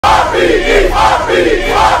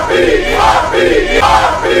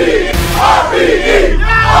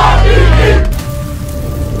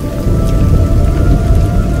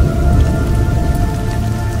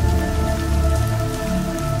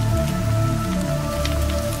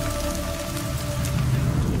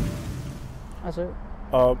That's it.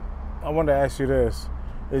 I wanted to ask you this.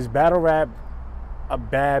 Is battle rap a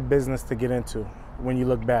bad business to get into when you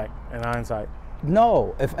look back in hindsight?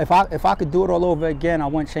 No. If I could do it all over again, I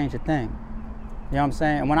wouldn't change a thing. You know what I'm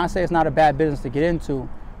saying? And when I say it's not a bad business to get into,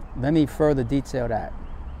 let me further detail that.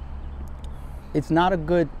 It's not a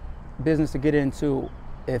good business to get into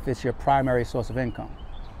if it's your primary source of income.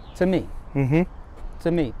 To me. Mm-hmm.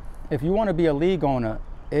 To me. If you want to be a league owner,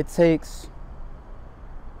 it takes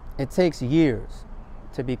years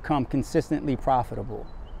to become consistently profitable.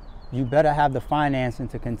 You better have the financing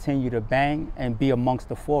to continue to bang and be amongst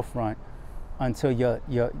the forefront until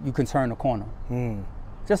you can turn the corner.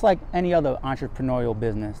 Just like any other entrepreneurial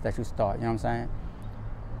business that you start, you know what I'm saying?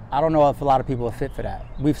 I don't know if a lot of people are fit for that.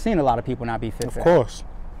 We've seen a lot of people not be fit for that. Of course.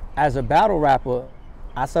 As a battle rapper,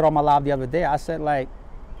 I said on my live the other day, I said like,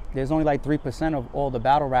 there's only like 3% of all the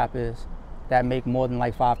battle rappers that make more than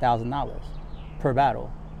like $5,000 per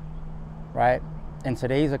battle, right? In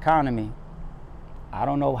today's economy, I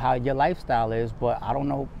don't know how your lifestyle is, but I don't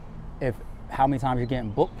know how many times you're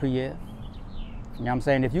getting booked per year. You know what I'm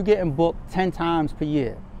saying? If you're getting booked 10 times per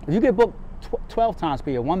year, if you get booked 12 times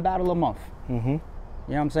per year, one battle a month, you know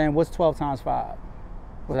what I'm saying? What's 12 times 5?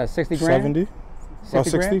 Was that 60 grand? 70?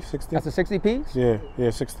 60? That's a 60 piece?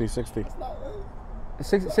 Yeah, 60.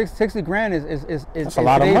 60 grand is that's a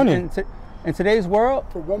lot of money. In today's world,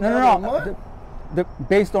 for one battle a month?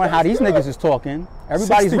 Based on how these niggas is talking,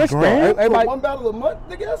 everybody's rich though. Everybody, for one battle a month,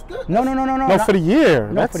 nigga, that's good. No, No, for the year.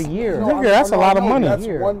 No, for the year. Nigga, that's a lot of money. That's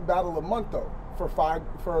one battle a month though, for five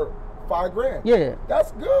grand. Yeah.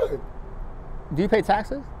 That's good. Do you pay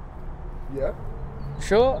taxes? Yeah.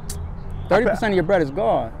 Sure. 30% of your bread is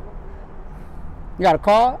gone. You got a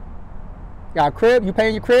car? You got a crib? You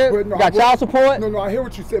paying your crib? You got child support? No, I hear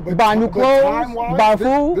what you said, but you buy new clothes? You buy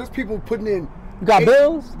food? There's people putting in. You got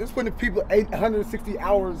bills? There's putting people 860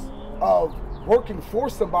 hours of working for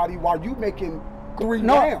somebody while you making $3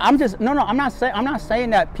 grand. I'm not saying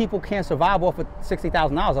that people can't survive off of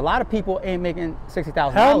 $60,000. A lot of people ain't making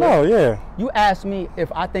 $60,000. Hell no, yeah. You asked me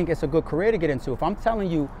if I think it's a good career to get into. If I'm telling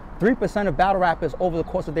you 3% of battle rappers over the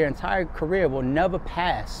course of their entire career will never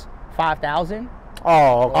pass 5,000.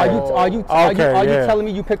 Oh, okay. Are you telling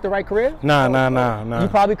me you picked the right career? Nah. You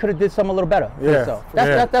probably could have did something a little better for yourself.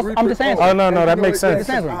 That's I'm just saying. Oh no, that makes sense.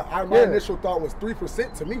 My initial thought was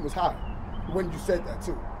 3% to me was high when you said that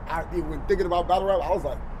too. When thinking about battle rap, I was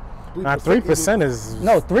like, 3%. Now 3% is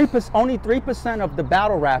no 3%. Only 3% of the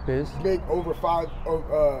battle rappers make over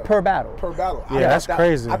per battle. Per battle. Yeah, that's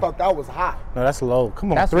crazy. I thought that was high. No, that's low.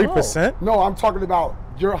 Come on, 3%. No, I'm talking about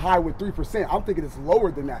you're high with 3%. I'm thinking it's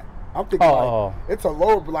lower than that. I'm thinking like it's a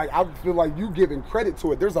lower, but like I feel like you giving credit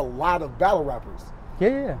to it. There's a lot of battle rappers.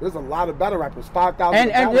 Yeah. There's a lot of battle rappers. 5,000.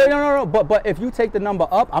 And no. But if you take the number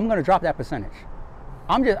up, I'm gonna drop that percentage.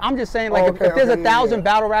 I'm just saying like if there's 1,000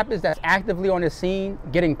 battle rappers that's actively on the scene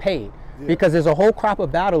getting paid, because there's a whole crop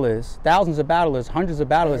of battlers, thousands of battlers, hundreds of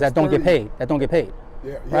battlers that don't get paid.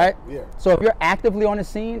 Right? Yeah. So if you're actively on the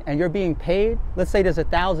scene and you're being paid, let's say there's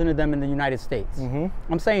 1,000 of them in the United States.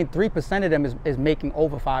 I'm saying 3% of them is making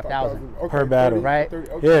over 5,000 per battle, 30, right?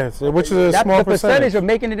 30, okay. Yeah, so which is a small the percentage. percentage of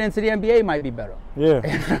making it into the NBA might be better. Yeah.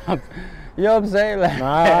 You know what I'm saying? Like,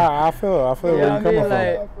 nah, I feel where you're coming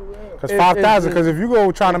from. Because 5,000. Because if you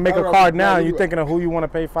go trying to make a card now, and you're thinking of who you want to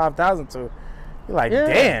pay 5,000 to, you're like,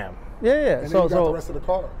 damn. Yeah. And then you got the rest of the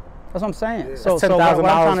card. That's what I'm saying. Yeah. So what I'm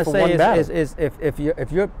trying to say is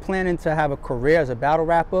if you're planning to have a career as a battle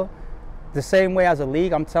rapper, the same way as a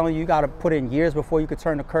league, I'm telling you, you got to put in years before you could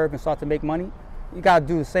turn the curve and start to make money. You got to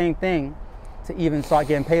do the same thing to even start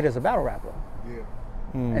getting paid as a battle rapper. Yeah.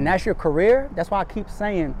 And that's your career. That's why I keep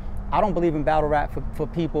saying I don't believe in battle rap for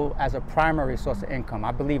people as a primary source of income.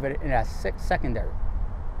 I believe in it as secondary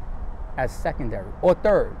or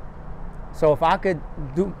third. So if I could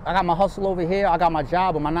I got my hustle over here, I got my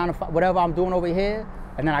job or my 9 to 5, whatever I'm doing over here,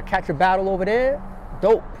 and then I catch a battle over there,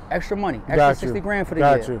 dope, extra money, extra 60 grand for the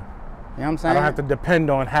year. Got you. You know what I'm saying? I don't have to depend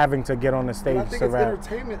on having to get on the stage I think to it's rap.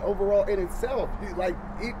 entertainment overall in itself. Like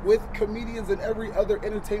with comedians and every other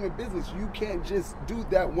entertainment business, you can't just do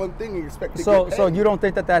that one thing and expect to get paid. So you don't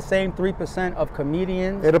think that same 3% of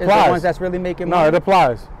comedians is the ones that's really making money? No, it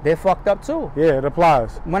applies. They're fucked up too. Yeah, it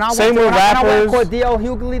applies. When I Same went with rappers. when I went to DL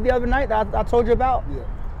Hughley the other night that I told you about,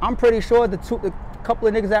 I'm pretty sure the couple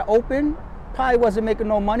of niggas that opened probably wasn't making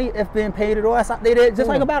no money if being paid at all. That's they did just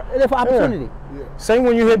like about for opportunity. Same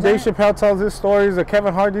when you hear Dave Chappelle tells his stories, or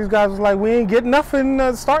Kevin Hart, these guys was like, we ain't getting nothing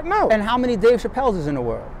starting out. And how many Dave Chappelles is in the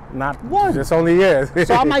world? Not one. Just only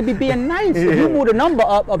So I might be being nice. If you move the number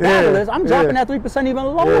up of battlers, I'm dropping that 3% even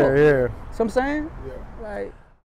lower. Yeah. See what I'm saying? Yeah. Like.